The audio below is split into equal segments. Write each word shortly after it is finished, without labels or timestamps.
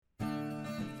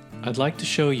I'd like to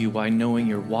show you why knowing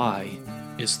your why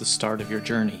is the start of your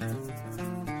journey.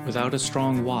 Without a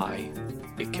strong why,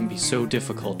 it can be so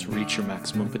difficult to reach your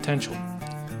maximum potential.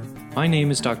 My name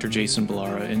is Dr. Jason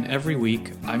Ballara, and every week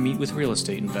I meet with real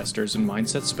estate investors and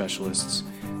mindset specialists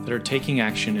that are taking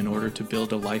action in order to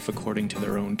build a life according to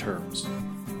their own terms.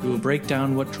 We will break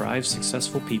down what drives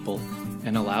successful people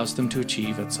and allows them to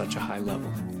achieve at such a high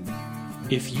level.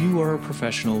 If you are a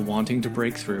professional wanting to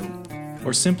break through,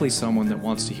 or simply someone that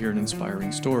wants to hear an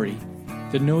inspiring story,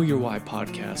 the Know Your Why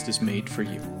podcast is made for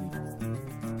you.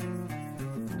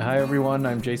 Hi everyone,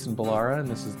 I'm Jason Ballara, and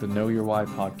this is the Know Your Why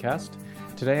podcast.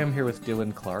 Today I'm here with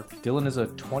Dylan Clark. Dylan is a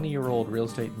 20-year-old real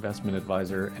estate investment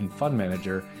advisor and fund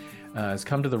manager. Has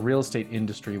come to the real estate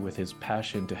industry with his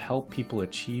passion to help people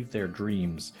achieve their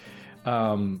dreams.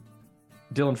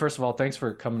 Dylan, first of all, thanks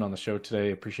for coming on the show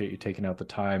today. Appreciate you taking out the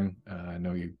time. I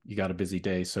know you got a busy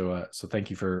day, so thank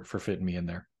you for fitting me in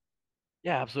there.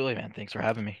 Yeah, absolutely, man. Thanks for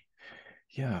having me.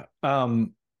 Yeah.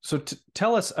 So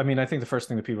tell us. I mean, I think the first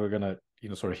thing that people are gonna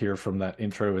sort of hear from that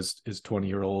intro is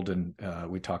 20-year-old, and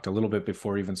we talked a little bit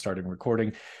before even starting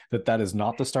recording that is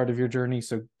not the start of your journey.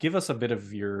 So give us a bit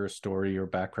of your story, your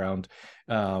background,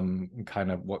 kind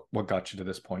of what got you to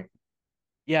this point.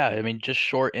 Yeah, I mean, just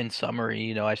short in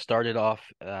summary, I started off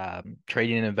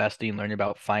trading and investing, learning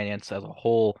about finance as a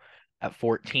whole at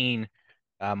 14.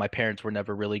 My parents were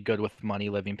never really good with money,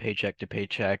 living paycheck to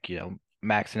paycheck,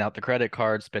 maxing out the credit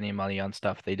card, spending money on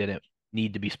stuff they didn't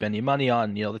need to be spending money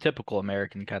on, the typical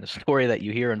American kind of story that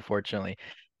you hear, unfortunately,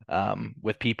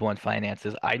 with people in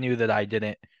finances. I knew that I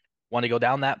didn't want to go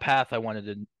down that path. I wanted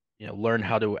to, learn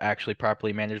how to actually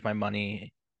properly manage my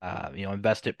money,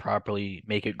 invest it properly,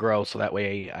 make it grow so that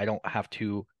way I don't have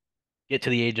to get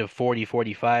to the age of 40,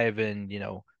 45 and,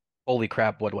 holy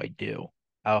crap, what do I do?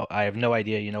 I have no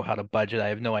idea, how to budget. I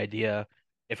have no idea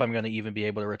if I'm going to even be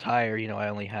able to retire. I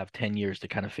only have 10 years to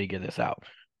kind of figure this out.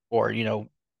 Or,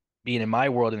 being in my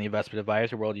world, in the investment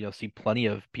advisor world, see plenty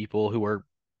of people who are,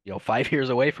 5 years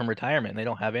away from retirement and they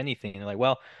don't have anything. They're like,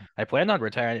 well, I plan on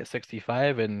retiring at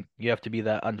 65, and you have to be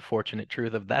that unfortunate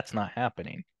truth of that's not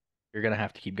happening. You're gonna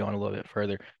have to keep going a little bit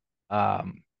further.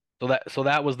 Um, so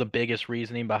that was the biggest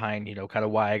reasoning behind, kind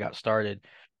of why I got started.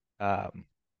 Um,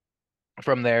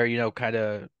 from there, kind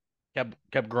of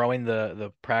kept growing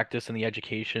the practice and the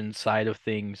education side of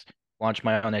things. Launched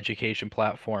my own education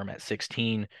platform at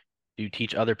 16 to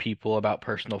teach other people about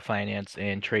personal finance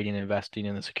and trading and investing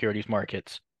in the securities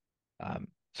markets.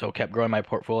 So kept growing my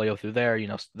portfolio through there.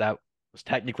 That was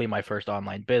technically my first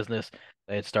online business.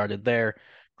 I had started there,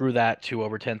 grew that to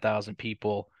over 10,000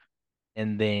 people,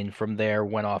 and then from there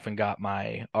went off and got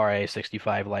my RIA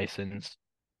 65 license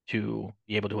to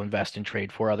be able to invest and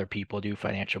trade for other people, do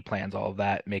financial plans, all of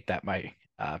that, make that my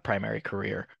primary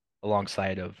career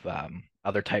alongside of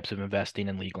other types of investing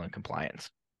and legal and compliance.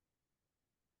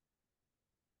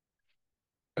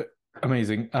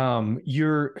 Amazing.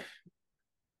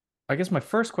 I guess my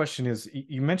first question is,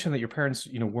 you mentioned that your parents,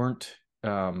 weren't,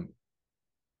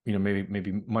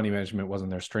 maybe money management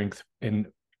wasn't their strength. And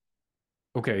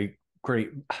okay,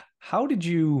 great. How did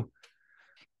you?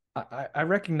 I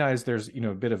recognize there's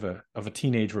a bit of a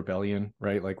teenage rebellion,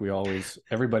 right? Like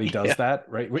everybody does Yeah. that,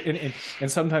 right?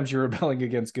 And sometimes you're rebelling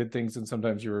against good things, and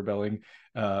sometimes you're rebelling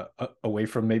away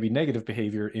from maybe negative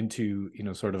behavior into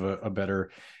sort of a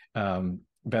better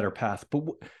path. But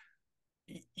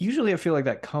usually, I feel like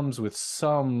that comes with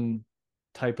some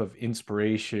type of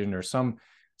inspiration or some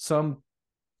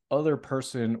other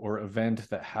person or event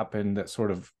that happened that sort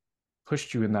of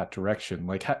pushed you in that direction.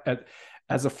 Like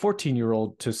as a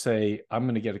 14-year-old to say, I'm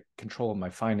going to get a control of my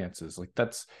finances, like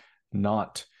that's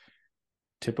not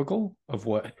typical of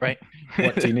what Right.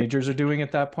 what teenagers are doing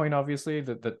at that point. Obviously,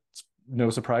 that's no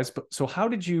surprise. But so how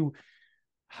did you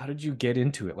get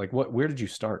into it? Like where did you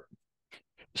start?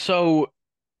 So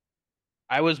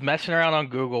I was messing around on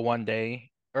Google one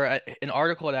day, or an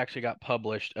article had actually got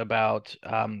published about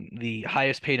the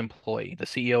highest paid employee, the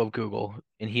CEO of Google,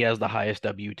 and he has the highest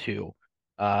W-2.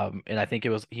 And I think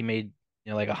he made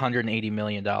like $180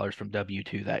 million from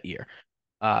W-2 that year.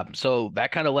 So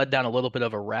that kind of led down a little bit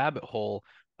of a rabbit hole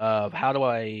of how do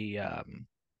I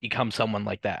become someone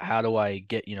like that? How do I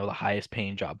get, the highest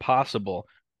paying job possible?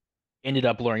 Ended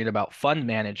up learning about fund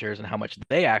managers and how much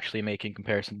they actually make in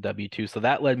comparison to W-2. So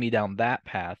that led me down that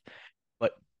path.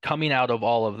 But coming out of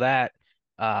all of that,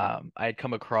 I had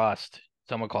come across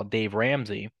someone called Dave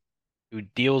Ramsey who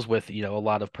deals with, a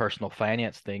lot of personal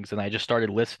finance things. And I just started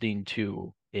listening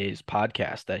to his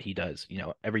podcast that he does,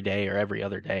 every day or every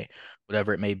other day,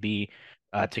 whatever it may be,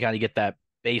 to kind of get that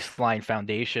baseline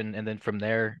foundation, and then from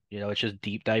there, it's just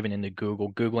deep diving into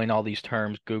Googling all these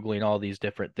terms, Googling all these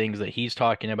different things that he's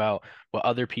talking about, what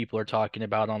other people are talking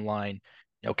about online,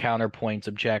 counterpoints,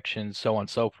 objections, so on and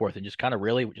so forth, and just kind of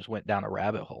really just went down a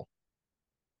rabbit hole.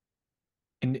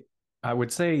 And I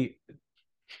would say,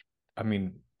 I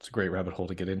mean, it's a great rabbit hole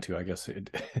to get into. I guess it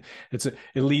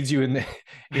leads you in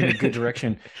a good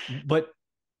direction. But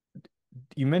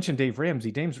you mentioned Dave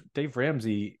Ramsey. Dave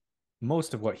Ramsey,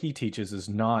 most of what he teaches is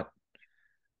not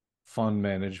fund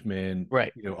management,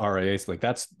 Right. RIAs. Like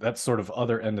that's sort of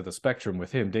other end of the spectrum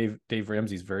with him. Dave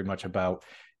Ramsey's very much about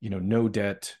no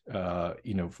debt,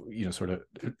 sort of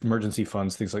emergency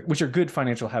funds, things like, which are good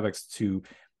financial habits to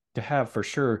have for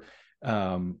sure.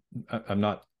 I'm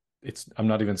not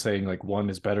even saying like one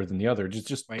is better than the other.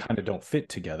 Just Right. kind of don't fit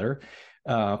together.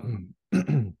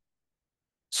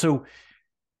 So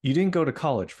you didn't go to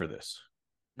college for this,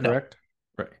 No. correct?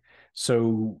 Right.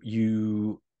 So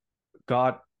you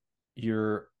got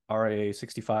your RIA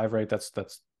 65, right? That's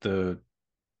the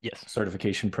Yes.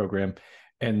 certification program.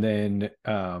 And then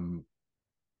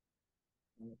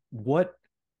what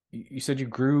you said you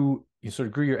sort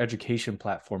of grew your education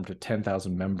platform to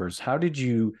 10,000 members. How did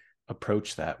you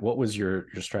approach that? What was your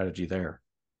strategy there?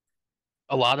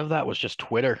 A lot of that was just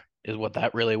Twitter is what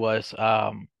that really was.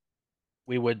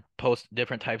 We would post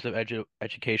different types of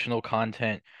educational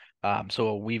content.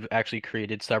 So we've actually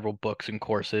created several books and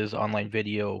courses, online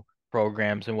video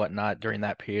programs and whatnot during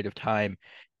that period of time,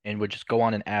 and would just go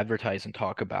on and advertise and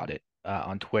talk about it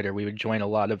on Twitter. We would join a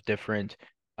lot of different,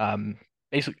 um,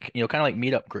 basically, kind of like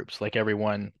meetup groups, like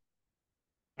everyone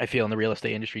I feel in the real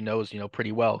estate industry knows,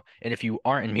 pretty well. And if you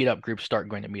aren't in meetup groups, start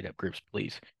going to meetup groups,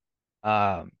 please.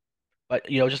 Um, but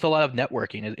just a lot of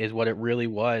networking is what it really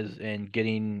was, and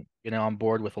getting on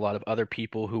board with a lot of other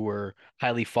people who were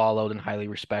highly followed and highly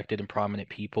respected and prominent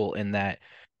people in that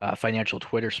financial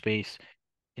Twitter space,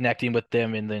 connecting with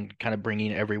them, and then kind of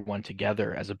bringing everyone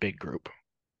together as a big group.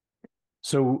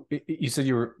 So you said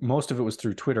most of it was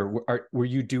through Twitter. Were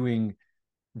you doing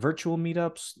virtual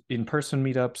meetups, in-person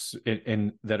meetups,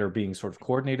 and that are being sort of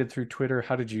coordinated through Twitter?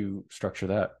 How did you structure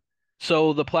that?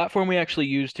 So the platform we actually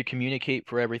used to communicate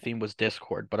for everything was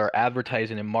Discord, but our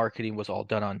advertising and marketing was all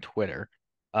done on Twitter.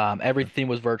 Everything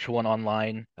was virtual and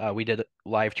online. We did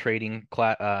live trading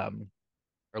or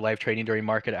live trading during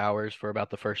market hours for about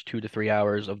the first 2 to 3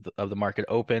 hours of the market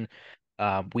open.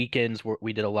 Weekends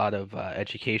we did a lot of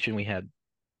education. We had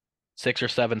 6 or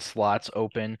 7 slots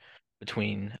open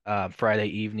between Friday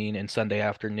evening and Sunday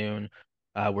afternoon,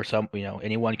 where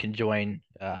anyone can join,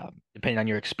 depending on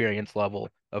your experience level,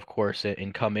 of course,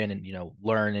 and come in and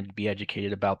learn and be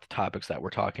educated about the topics that we're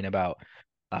talking about.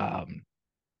 Um,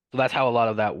 so that's how a lot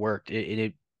of that worked.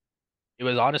 It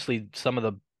was honestly some of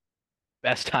the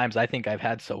best times I think I've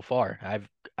had so far.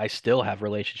 I still have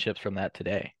relationships from that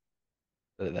today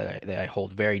that I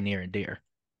hold very near and dear.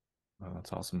 Oh,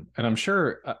 that's awesome. And I'm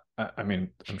sure, I mean,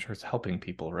 I'm sure it's helping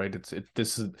people, right?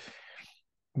 This is,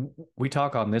 we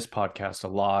talk on this podcast a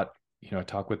lot. I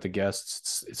talk with the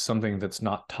guests. It's something that's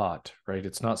not taught, right?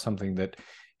 It's not something that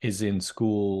is in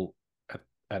school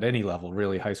at any level,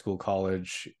 really, high school,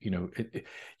 college.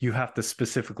 You have to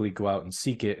specifically go out and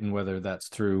seek it, and whether that's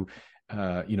through,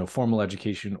 formal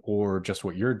education or just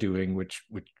what you're doing, which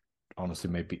honestly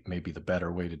may be the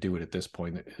better way to do it at this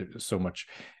point. There's so much,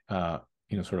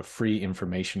 sort of free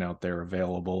information out there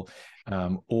available,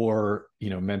 or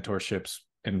mentorships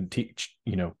and teach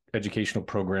educational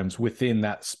programs within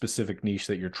that specific niche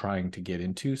that you're trying to get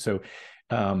into. So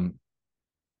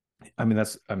I mean,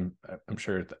 I'm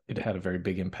sure it had a very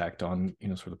big impact on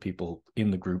sort of people in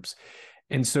the groups.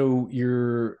 And so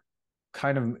you're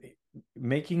kind of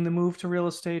making the move to real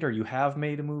estate, or you have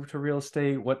made a move to real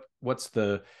estate. What's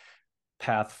the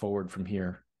path forward from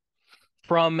here?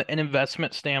 From an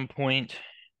investment standpoint,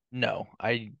 no,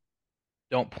 I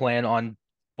don't plan on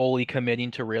fully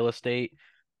committing to real estate.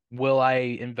 Will I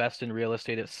invest in real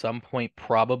estate at some point?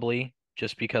 Probably,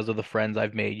 just because of the friends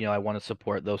I've made. I want to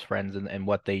support those friends and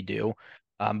what they do.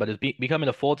 But as becoming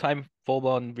a full-time,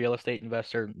 full-blown real estate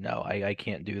investor, no, I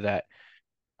can't do that.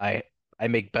 I I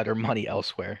make better money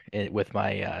elsewhere with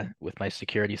my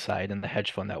security side and the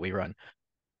hedge fund that we run.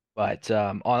 But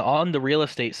on the real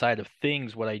estate side of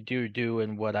things, what I do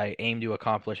and what I aim to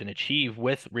accomplish and achieve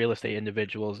with real estate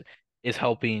individuals is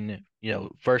helping,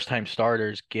 first time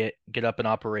starters get up and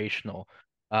operational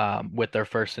with their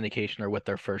first syndication or with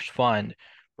their first fund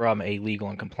from a legal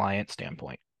and compliance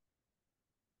standpoint.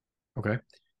 Okay.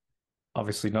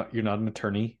 Obviously not, you're not an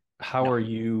attorney. How No. are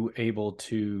you able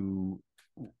to,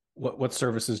 what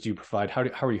services do you provide? How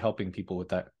are you helping people with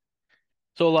that?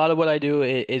 So a lot of what I do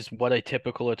is what a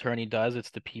typical attorney does. It's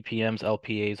the PPMs,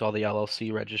 LPAs, all the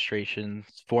LLC registrations,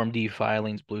 Form D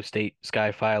filings, Blue State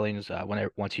Sky filings,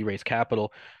 once you raise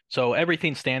capital. So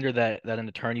everything standard that an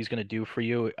attorney is going to do for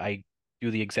you, I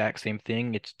do the exact same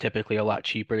thing. It's typically a lot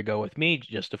cheaper to go with me.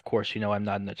 Just of course, I'm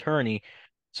not an attorney,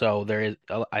 so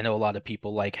I know a lot of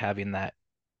people like having that,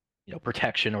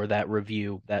 protection or that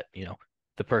review that,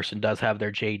 the person does have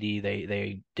their JD.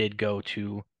 They did go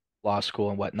to law school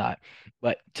and whatnot.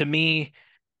 But to me,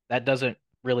 that doesn't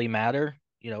really matter.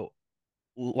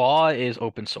 Law is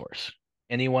open source.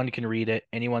 Anyone can read it,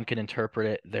 anyone can interpret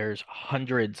it. There's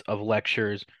hundreds of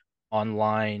lectures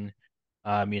online,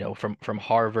 from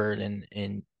Harvard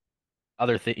and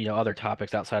other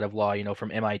topics outside of law,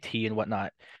 from MIT and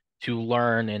whatnot, to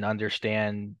learn and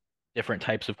understand different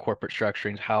types of corporate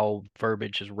structurings, how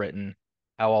verbiage is written,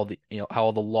 how all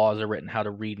the laws are written, how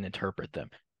to read and interpret them.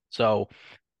 So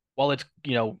while it's,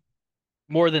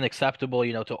 more than acceptable,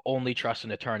 to only trust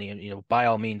an attorney, and by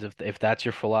all means, if that's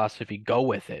your philosophy, go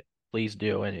with it. Please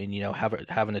do, and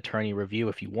have an attorney review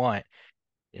if you want.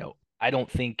 I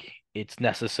don't think it's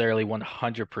necessarily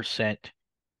 100%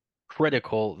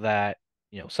 critical that,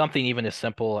 something even as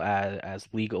simple as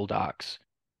legal docs,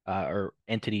 or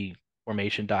entity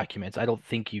formation documents. I don't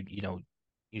think you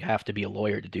have to be a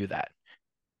lawyer to do that.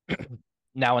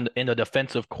 Now, in a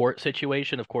defensive court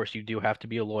situation, of course, you do have to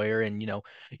be a lawyer, and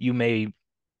you maybe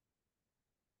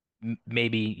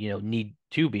need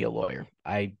to be a lawyer.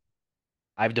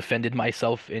 I've defended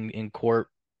myself in court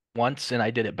once, and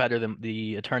I did it better than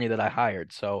the attorney that I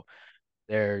hired. So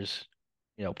there's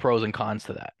pros and cons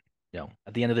to that.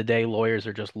 At the end of the day, lawyers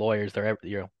are just lawyers. They're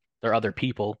other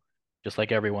people, just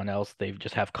like everyone else. They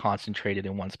just have concentrated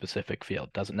in one specific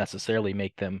field. Doesn't necessarily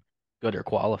make them good or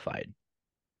qualified.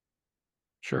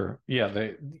 Sure. Yeah,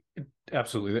 they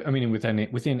absolutely. I mean,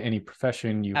 within any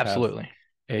profession, you have Absolutely.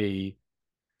 a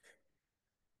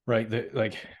right.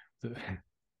 The,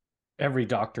 every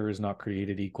doctor is not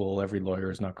created equal. Every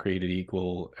lawyer is not created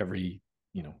equal. Every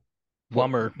you know what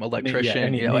Plumber, yeah, electrician,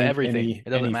 any name everything. It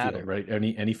doesn't any field, matter. right?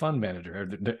 Any fund manager.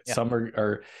 Yeah. Some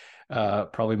are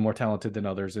probably more talented than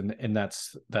others, and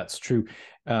that's true.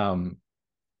 Um,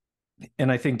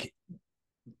 and I think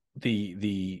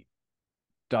the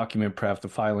document prep, the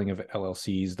filing of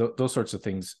LLCs, those sorts of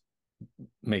things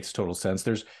makes total sense.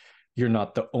 You're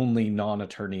not the only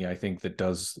non-attorney, I think, that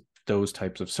does those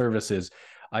types of services.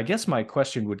 I guess my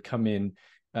question would come in,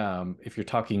 if you're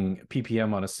talking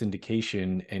PPM on a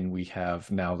syndication and we have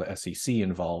now the SEC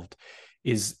involved,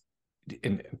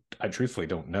 and I truthfully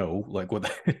don't know, like,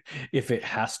 what if it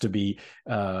has to be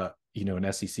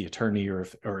an SEC attorney, or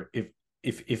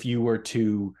if you were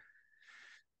to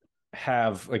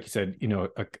have, like you said,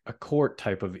 a court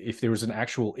type of, if there was an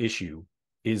actual issue,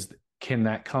 can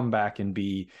that come back and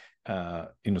be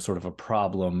sort of a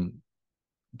problem,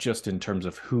 just in terms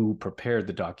of who prepared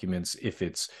the documents, if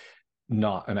it's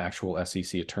not an actual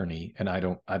SEC attorney? And I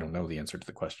don't know the answer to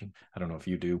the question. I don't know if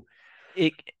you do.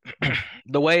 It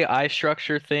the way I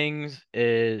structure things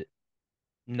is,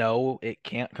 no, it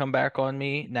can't come back on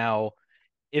me. Now,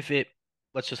 if it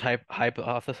let's just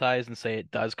hypothesize and say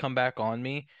it does come back on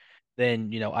me,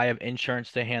 then I have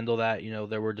insurance to handle that.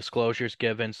 There were disclosures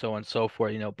given, so on and so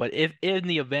forth. But if in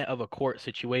the event of a court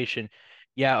situation,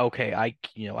 yeah, okay,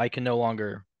 I can no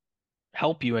longer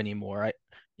help you anymore.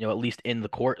 At least in the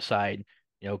court side,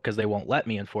 because they won't let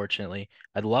me, unfortunately.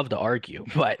 I'd love to argue,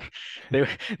 but they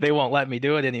they won't let me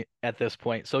do it any at this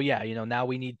point. So yeah, now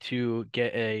we need to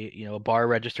get a bar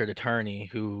registered attorney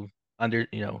who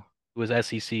is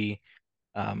SEC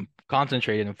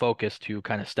concentrated and focused to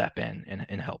kind of step in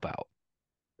and help out.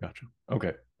 Gotcha.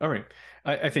 Okay. All right.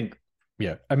 I think,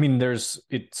 yeah. I mean,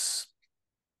 it's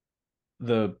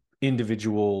the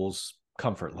individual's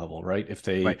comfort level, right? If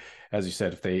they, Right. as you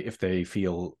said, if they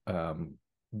feel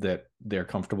that they're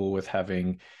comfortable with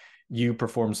having you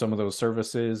perform some of those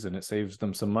services and it saves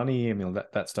them some money, I mean,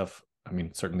 that stuff, I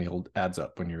mean, certainly adds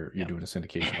up when you're Yeah. doing a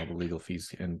syndication. All the legal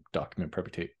fees and document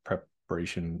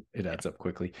preparation, it adds up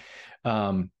quickly.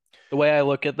 Um, The way I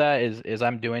look at that is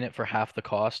I'm doing it for half the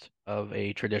cost of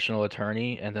a traditional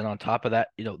attorney, and then on top of that,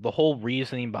 the whole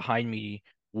reasoning behind me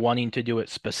wanting to do it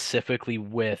specifically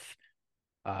with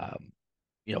um,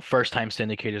 first time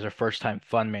syndicators or first time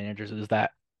fund managers is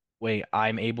that way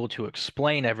I'm able to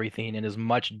explain everything in as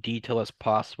much detail as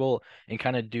possible and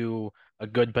kind of do a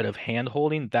good bit of hand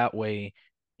holding. That way,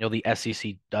 the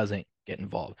SEC doesn't get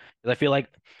involved. Because I feel like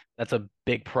that's a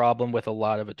big problem with a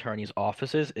lot of attorneys'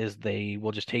 offices is they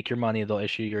will just take your money, they'll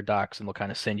issue your docs, and they'll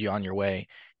kind of send you on your way.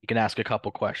 You can ask a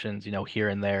couple questions, here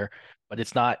and there, but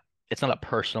it's not a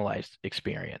personalized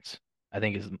experience. I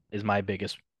think is my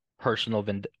biggest personal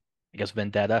I guess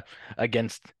vendetta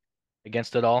against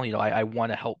it all. I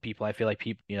want to help people. I feel like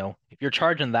people, if you're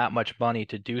charging that much money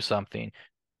to do something,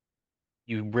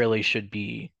 you really should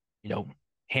be, you know,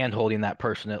 hand holding that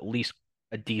person at least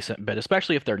a decent bit,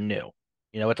 especially if they're new.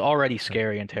 It's already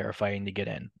scary and terrifying to get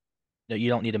in. No, you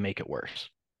don't need to make it worse.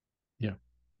 Yeah.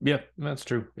 Yeah, that's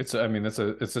true. I mean, it's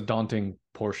a daunting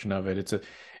portion of it.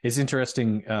 It's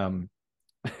interesting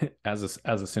as a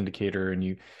syndicator, and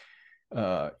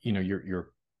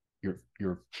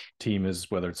your team is,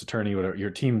 whether it's attorney, whatever, your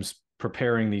team's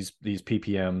preparing these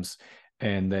PPMs,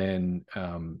 and then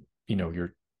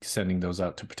you're sending those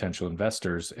out to potential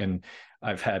investors. And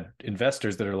I've had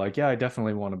investors that are like, yeah, I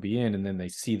definitely want to be in, and then they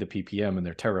see the PPM and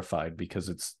they're terrified because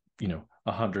it's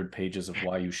 100 pages of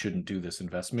why you shouldn't do this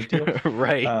investment deal.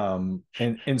 Right.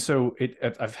 And so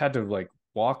I've had to like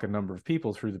walk a number of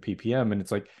people through the PPM, and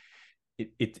it's like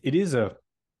it is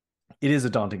a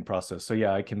daunting process. So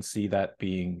yeah, I can see that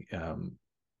being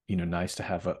nice to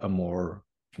have a more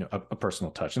a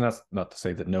personal touch. And that's not to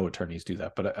say that no attorneys do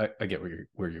that, but I get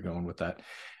where you're going with that.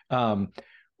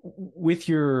 With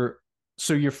your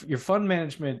fund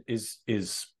management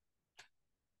is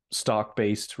stock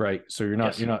based, right? So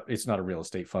Yes. It's not a real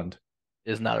estate fund.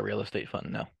 Is not a real estate fund,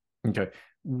 no. Okay.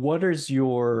 What is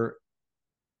your,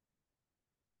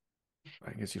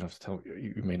 I guess you don't have to tell,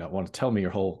 you may not want to tell me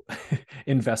your whole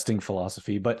investing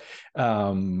philosophy, but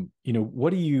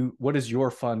what does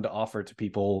your fund offer to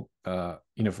people? I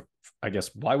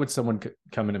guess, why would someone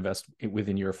come and invest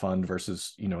within your fund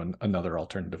versus, another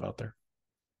alternative out there?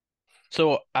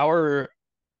 So our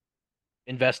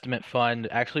investment fund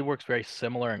actually works very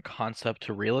similar in concept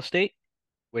to real estate,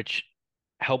 which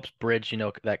helps bridge,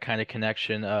 that kind of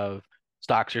connection of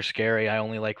stocks are scary. I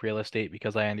only like real estate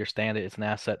because I understand it. It's an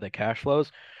asset that cash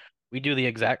flows. We do the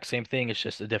exact same thing. It's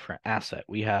just a different asset.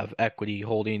 We have equity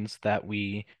holdings that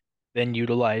we then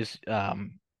utilize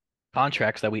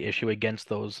contracts that we issue against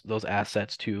those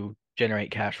assets to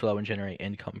generate cash flow and generate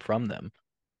income from them.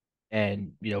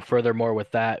 And furthermore,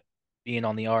 with that being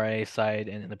on the RIA side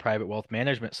and in the private wealth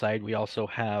management side, we also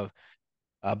have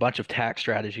a bunch of tax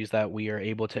strategies that we are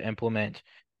able to implement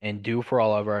and do for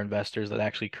all of our investors that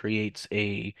actually creates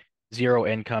a zero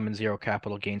income and zero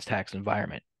capital gains tax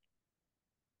environment.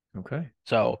 Okay.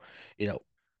 So,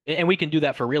 and we can do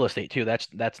that for real estate too.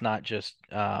 That's not just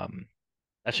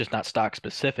that's just not stock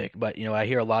specific, but I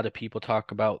hear a lot of people talk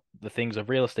about the things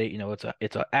of real estate.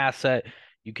 It's an asset.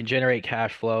 You can generate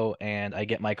cash flow, and I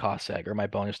get my cost seg or my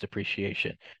bonus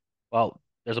depreciation. Well,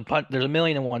 there's a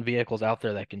million and one vehicles out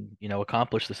there that can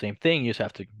accomplish the same thing. You just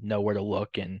have to know where to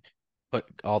look and put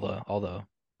all the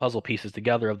puzzle pieces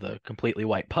together of the completely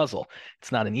white puzzle.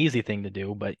 It's not an easy thing to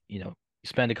do, but you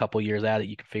spend a couple years at it,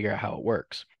 you can figure out how it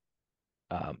works.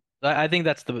 I think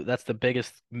that's the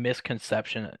biggest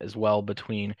misconception as well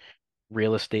between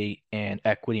real estate and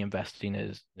equity investing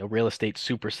is, real estate's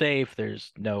super safe.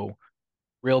 There's no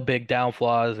real big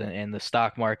downfalls, and the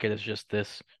stock market is just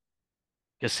this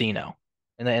casino.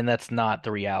 And that's not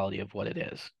the reality of what it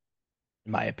is,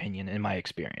 in my opinion, in my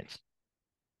experience.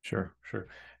 Sure.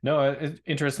 No, it's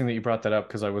interesting that you brought that up,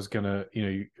 because I was gonna,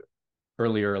 you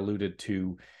earlier alluded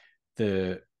to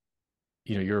the,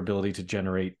 your ability to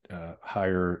generate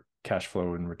higher cash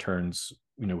flow and returns,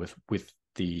 with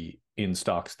the in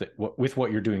stocks with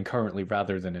what you're doing currently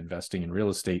rather than investing in real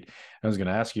estate. I was going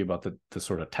to ask you about the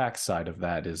sort of tax side of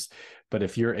that but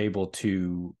if you're able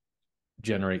to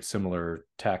generate similar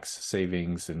tax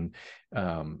savings and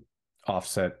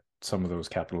offset some of those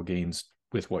capital gains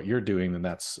with what you're doing, then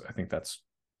I think that's,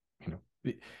 I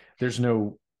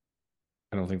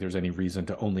don't think there's any reason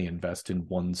to only invest in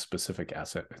one specific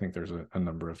asset. I think there's a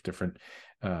number of different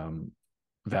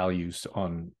values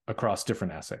across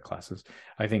different asset classes.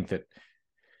 I think that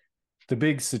the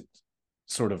big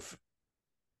sort of,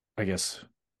 I guess,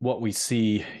 what we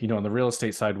see, on the real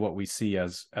estate side, what we see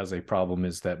as a problem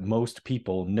is that most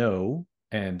people know,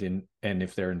 and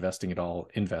if they're investing at all,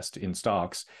 invest in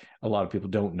stocks. A lot of people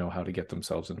don't know how to get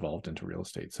themselves involved into real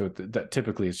estate. So that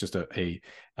typically is just a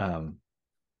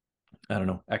I don't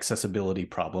know, accessibility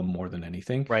problem more than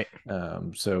anything. Right.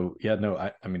 So yeah, no,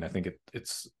 I mean, I think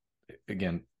it's,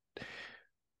 again,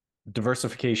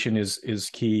 diversification is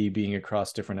key, being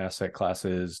across different asset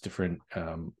classes, different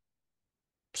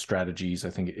strategies. I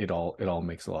think it all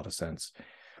makes a lot of sense.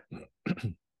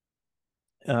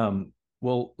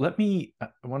 Well,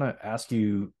 I want to ask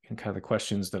you kind of the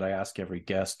questions that I ask every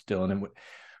guest, Dylan. And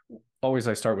always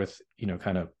I start with,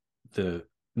 kind of the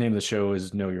name of the show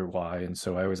is Know Your Why. And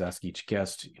so I always ask each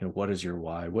guest, what is your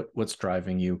why? What's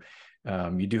driving you?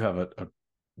 You do have a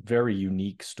very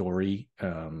unique story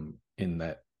in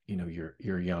that,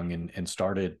 you're young and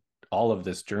started all of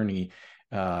this journey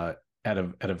at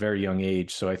a very young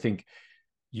age. So I think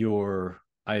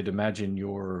I'd imagine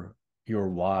your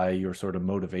why, your sort of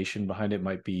motivation behind it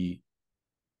might be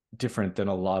different than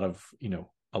a lot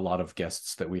of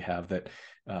guests that we have that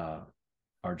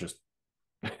are just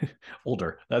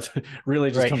older. That's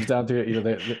really just Right. comes down to it.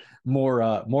 The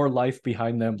more life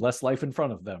behind them, less life in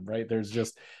front of them. Right. There's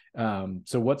just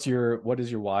so what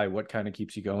is your why? What kind of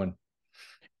keeps you going?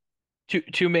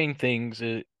 Two main things.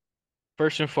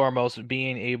 First and foremost,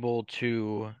 being able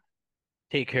to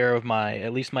take care of my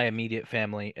at least my immediate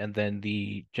family and then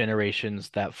the generations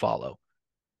that follow.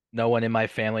 No one in my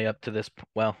family up to this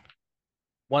well,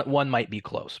 one might be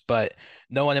close, but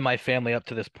no one in my family up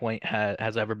to this point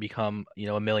has ever become,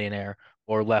 a millionaire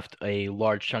or left a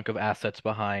large chunk of assets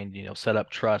behind, set up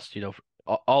trust,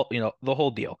 all, the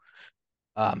whole deal.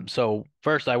 So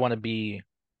first I want to be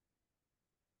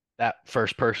that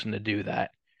first person to do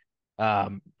that.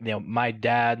 My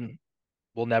dad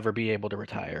will never be able to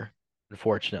retire,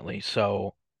 unfortunately.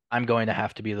 So I'm going to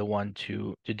have to be the one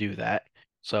to do that.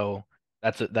 So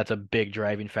that's a big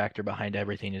driving factor behind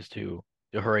everything is to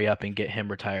hurry up and get him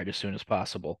retired as soon as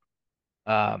possible.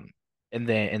 Um, and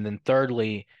then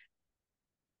thirdly,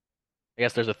 I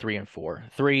guess there's a three and four.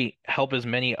 Three, help as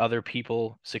many other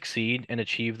people succeed and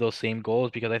achieve those same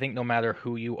goals because I think no matter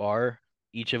who you are,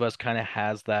 each of us kind of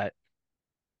has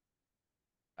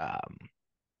um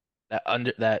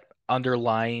that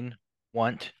underlying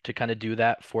want to kind of do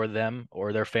that for them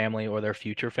or their family or their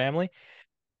future family.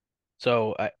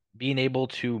 So being able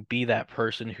to be that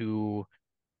person who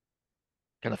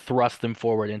kind of thrust them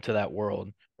forward into that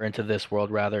world or into this world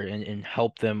rather and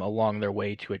help them along their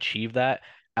way to achieve that,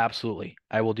 absolutely.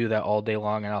 I will do that all day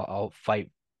long and I'll fight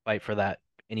for that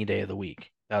any day of the week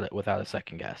without a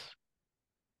second guess.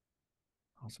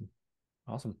 Awesome.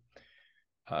 Awesome.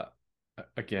 Uh,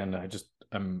 Again,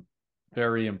 I'm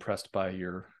very impressed by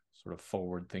your sort of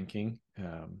forward thinking.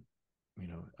 You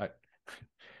know, I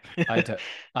had to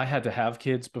I had to have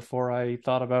kids before I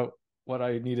thought about what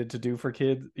I needed to do for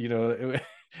kids.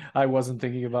 I wasn't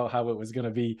thinking about how it was going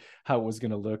to be, how it was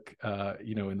going to look,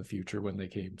 in the future when they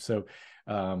came. So,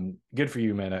 good for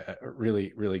you, man.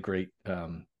 Really, really great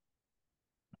kind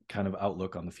of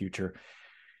outlook on the future.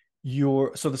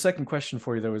 So the second question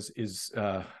for you though is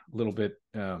a little bit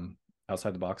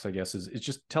outside the box, I guess, is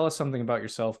just tell us something about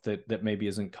yourself that maybe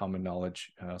isn't common knowledge,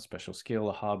 special skill,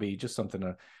 a hobby, just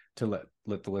something to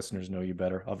let the listeners know you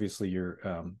better. Obviously, you're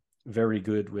very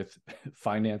good with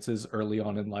finances early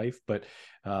on in life, but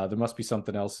there must be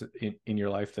something else in your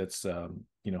life that's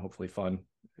hopefully fun,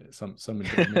 some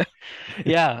enjoyment.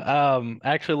 Yeah, I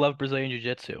actually love Brazilian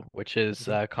Jiu-Jitsu, which is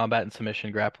combat and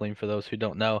submission grappling for those who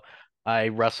don't know. I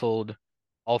wrestled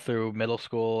all through middle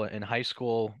school and high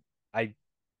school. I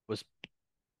was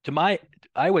to my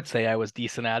I would say I was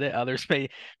decent at it. Others may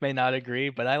not agree,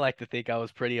 but I like to think I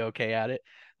was pretty okay at it.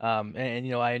 And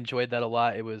I enjoyed that a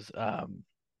lot. It was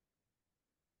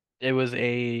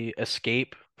a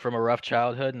escape from a rough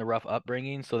childhood and a rough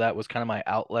upbringing, so that was kind of my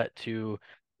outlet to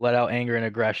let out anger and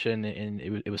aggression, and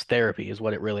it was therapy is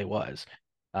what it really was.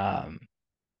 Um,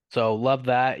 so love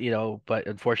that, but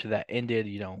unfortunately that ended,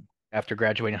 after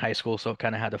graduating high school, so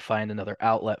kind of had to find another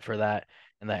outlet for that,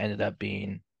 and that ended up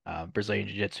being Brazilian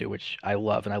Jiu-Jitsu, which I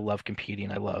love, and I love competing.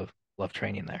 I love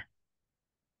training there.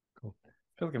 Cool. I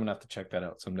feel like I'm gonna have to check that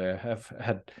out someday. I have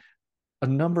had a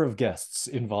number of guests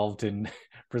involved in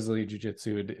Brazilian Jiu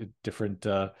Jitsu at different,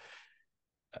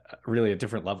 really at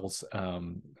different levels.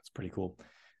 That's pretty cool.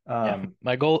 Yeah,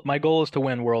 my goal is to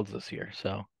win worlds this year,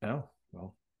 so. Oh,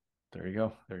 well, there you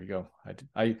go. There you go.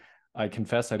 I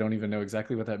confess I don't even know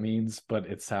exactly what that means, but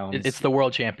it It's sounds, the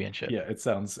world championship. yeah, it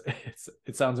sounds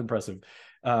impressive.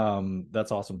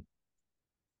 That's awesome.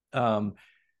 Um,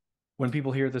 when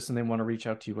people hear this and they want to reach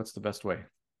out to you, what's the best way?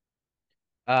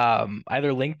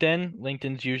 Either LinkedIn.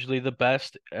 LinkedIn's usually the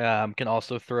best. Can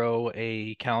also throw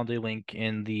a calendar link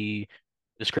in the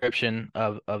description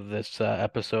of this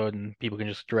episode, and people can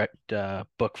just direct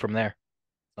book from there.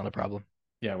 Not a problem.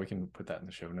 Yeah, we can put that in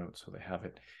the show notes so they have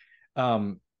it.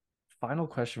 Um, Final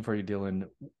question for you, Dylan.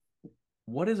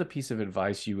 What is a piece of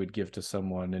advice you would give to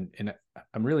someone? And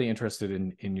I'm really interested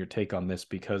in your take on this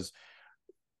because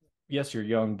yes, you're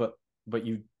young, but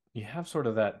you have sort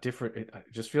of that different. I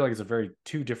just feel like it's a very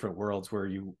two different worlds where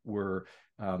you were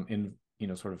in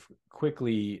sort of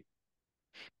quickly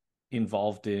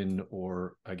involved in,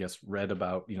 or I guess read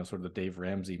about, sort of the Dave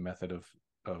Ramsey method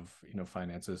of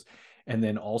finances, and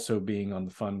then also being on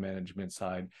the fund management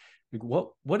side. Like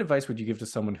what advice would you give to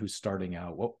someone who's starting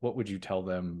out? What would you tell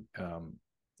them,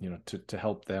 to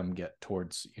help them get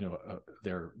towards,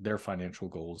 their financial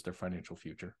goals, their financial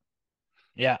future?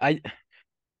 Yeah,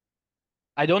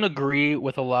 I don't agree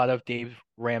with a lot of Dave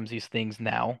Ramsey's things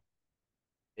now,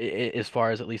 as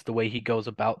far as at least the way he goes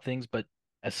about things, but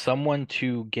as someone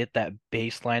to get that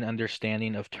baseline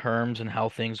understanding of terms and how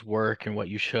things work and what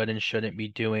you should and shouldn't be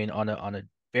doing on a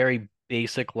very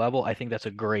basic level, I think that's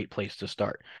a great place to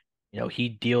start. He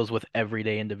deals with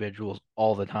everyday individuals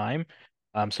all the time.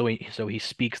 So he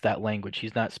speaks that language.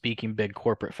 He's not speaking big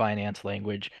corporate finance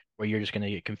language where you're just going to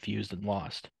get confused and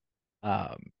lost.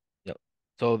 Um,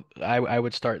 so I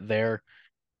would start there.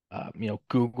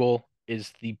 Google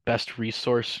is the best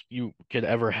resource you could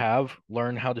ever have.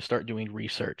 Learn how to start doing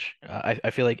research. I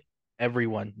feel like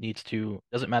everyone needs to,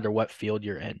 doesn't matter what field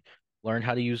you're in, learn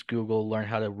how to use Google, learn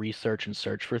how to research and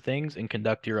search for things, and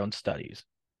conduct your own studies.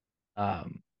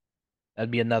 Um, that'd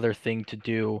be another thing to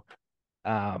do.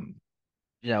 Um,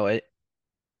 it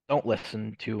don't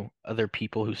listen to other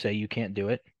people who say you can't do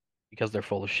it because they're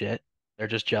full of shit. They're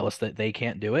just jealous that they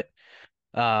can't do it.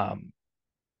 Um,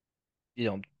 you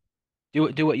know,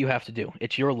 do what you have to do.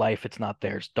 It's your life, it's not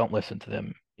theirs. Don't listen to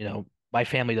them. My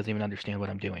family doesn't even understand what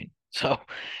I'm doing. So,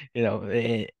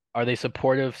 are they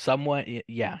supportive somewhat?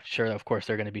 Yeah, sure. Of course,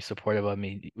 they're going to be supportive of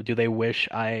me. Do they wish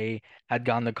I had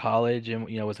gone to college and,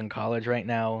 was in college right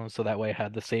now so that way I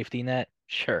had the safety net?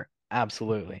 Sure,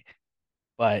 absolutely.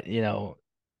 But,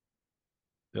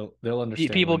 They'll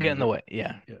understand people when get in the way.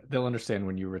 Yeah. yeah, they'll understand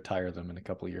when you retire them in a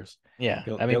couple of years. Yeah.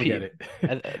 They'll I mean, they'll get it.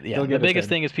 yeah, They'll the get it biggest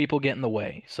then. thing is people get in the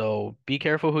way. So be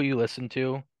careful who you listen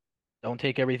to. Don't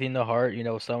take everything to heart.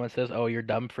 If someone says, "Oh, you're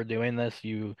dumb for doing this.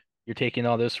 You're taking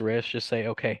all this risk." Just say,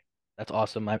 "Okay, that's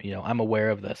awesome. I'm aware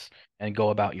of this," and go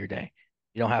about your day.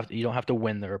 You don't have to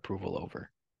win their approval over.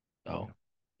 So,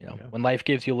 Yeah. when life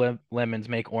gives you lemons,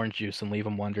 make orange juice and leave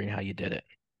them wondering how you did it.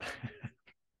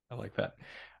 I like that.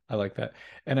 I like that.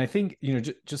 And I think,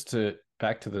 just to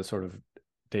back to the sort of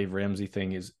Dave Ramsey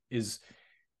thing is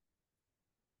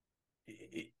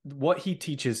what he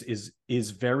teaches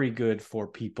is very good for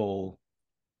people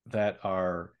that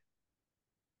are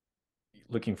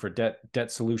looking for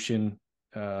debt solution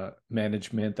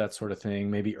management, that sort of thing.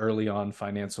 Maybe early on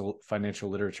financial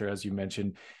literature, as you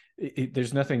mentioned.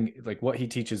 There's nothing like what he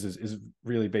teaches is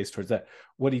really based towards that.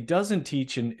 What he doesn't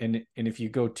teach, and if you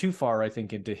go too far, I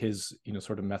think into his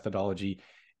sort of methodology,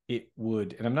 it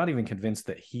would. And I'm not even convinced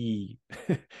that he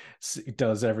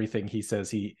does everything he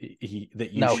says that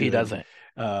you No, he should, doesn't.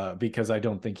 because I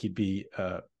don't think he'd be.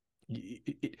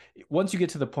 Once you get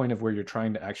to the point of where you're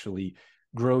trying to actually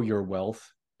grow your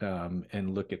wealth,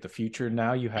 and look at the future,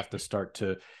 now you have to start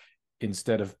to,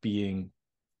 instead of being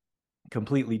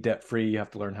completely debt free, you have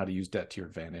to learn how to use debt to your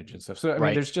advantage and stuff. So I mean,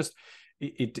 Right. there's just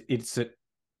it's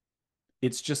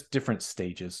just different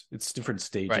stages. It's different Right.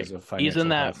 stages of He's in financial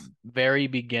that health. very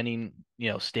beginning,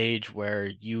 stage where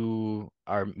you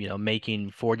are,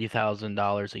 making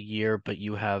 $40,000 a year, but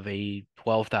you have a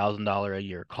 $12,000 a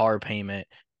year car payment.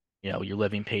 You're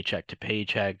living paycheck to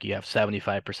paycheck. You have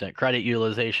 75% credit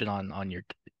utilization on your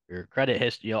credit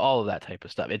history, all of that type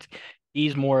of stuff.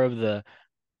 He's more of the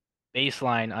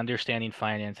baseline understanding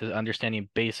finances, understanding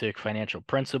basic financial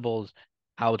principles,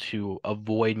 how to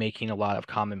avoid making a lot of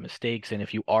common mistakes, and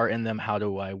if you are in them, how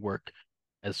do I work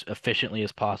as efficiently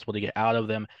as possible to get out of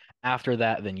them. After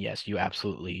that, then yes, you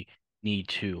absolutely need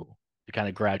to kind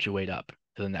of graduate up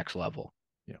to the next level.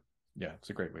 Yeah. Yeah. It's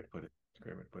a great way to put it. It's a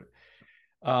great way to put it.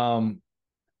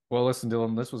 Well, listen,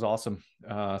 Dylan, this was awesome.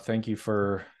 Thank you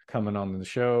for coming on the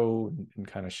show and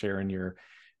kind of sharing your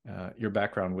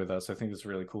background with us. I think it's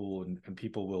really cool, and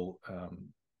people will,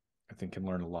 I think, can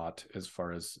learn a lot as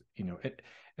far as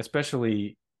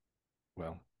especially,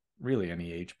 well, really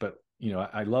any age. But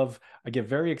I get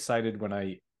very excited when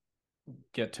I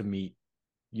get to meet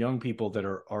young people that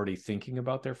are already thinking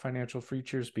about their financial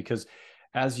futures, because,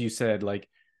 as you said, like,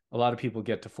 a lot of people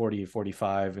get to 40,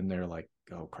 45 and they're like,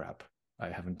 oh crap, I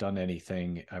haven't done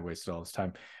anything, I wasted all this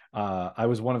time. I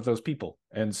was one of those people,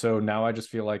 and so now I just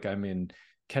feel like I'm in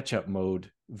catch up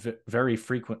mode very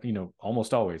frequent,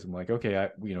 almost always. I'm like, okay,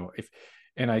 if,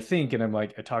 and I think, and I'm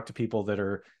like, I talk to people that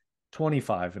are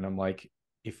 25 and I'm like,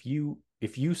 if you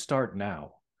start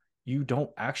now, you don't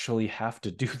actually have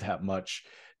to do that much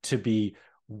to be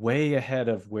way ahead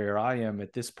of where I am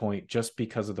at this point, just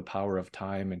because of the power of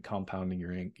time and compounding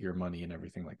your money and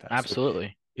everything like that. So Absolutely.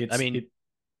 I it's mean, it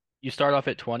you start off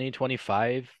at 20,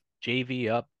 25, JV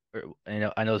up.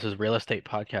 I know this is real estate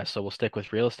podcast, so we'll stick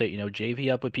with real estate.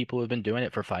 JV up with people who've been doing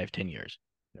it for 5, 10 years.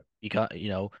 Yep. Because,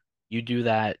 you do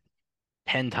that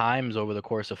 10 times over the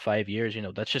course of 5 years,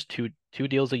 that's just two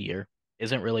deals a year.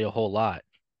 Isn't really a whole lot.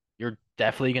 You're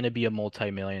definitely going to be a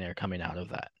multimillionaire coming out of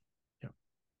that. Yep.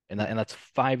 And that's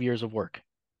 5 years of work.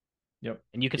 Yep.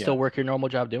 And you can Yeah. still work your normal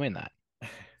job doing that.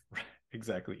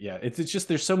 Exactly. Yeah. It's just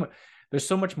there's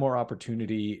so much more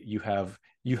opportunity. You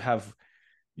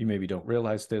maybe don't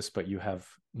realize this, but you have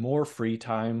more free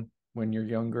time when you're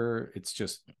younger. It's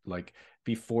just like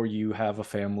before you have a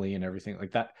family and everything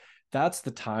like that. That's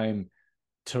the time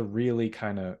to really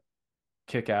kind of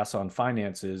kick ass on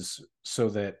finances so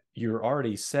that you're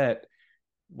already set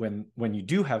when you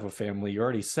do have a family, you're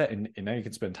already set and now you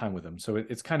can spend time with them. So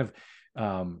it's kind of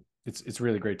it's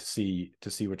really great to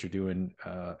see what you're doing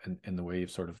in the way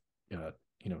you've sort of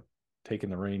taking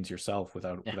the reins yourself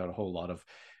without a whole lot of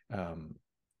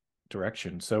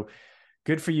direction. So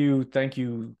good for you. Thank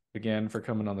you again for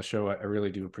coming on the show. I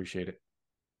really do appreciate it.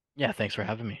 Yeah, thanks for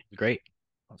having me. Great.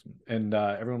 Awesome. And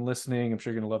everyone listening, I'm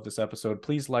sure you're going to love this episode.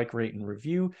 Please like, rate, and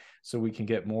review so we can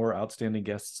get more outstanding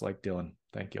guests like Dylan.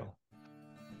 Thank you all.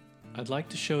 I'd like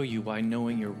to show you why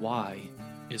knowing your why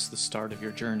is the start of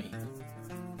your journey.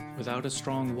 Without a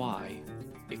strong why,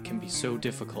 it can be so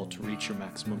difficult to reach your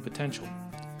maximum potential.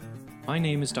 My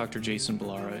name is Dr. Jason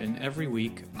Ballara, and every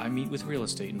week I meet with real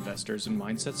estate investors and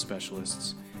mindset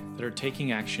specialists that are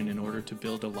taking action in order to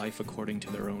build a life according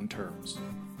to their own terms.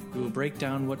 We will break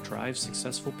down what drives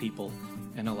successful people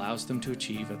and allows them to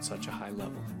achieve at such a high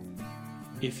level.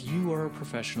 If you are a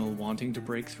professional wanting to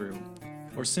break through,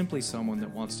 or simply someone that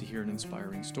wants to hear an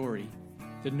inspiring story,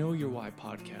 the Know Your Why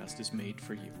podcast is made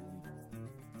for you.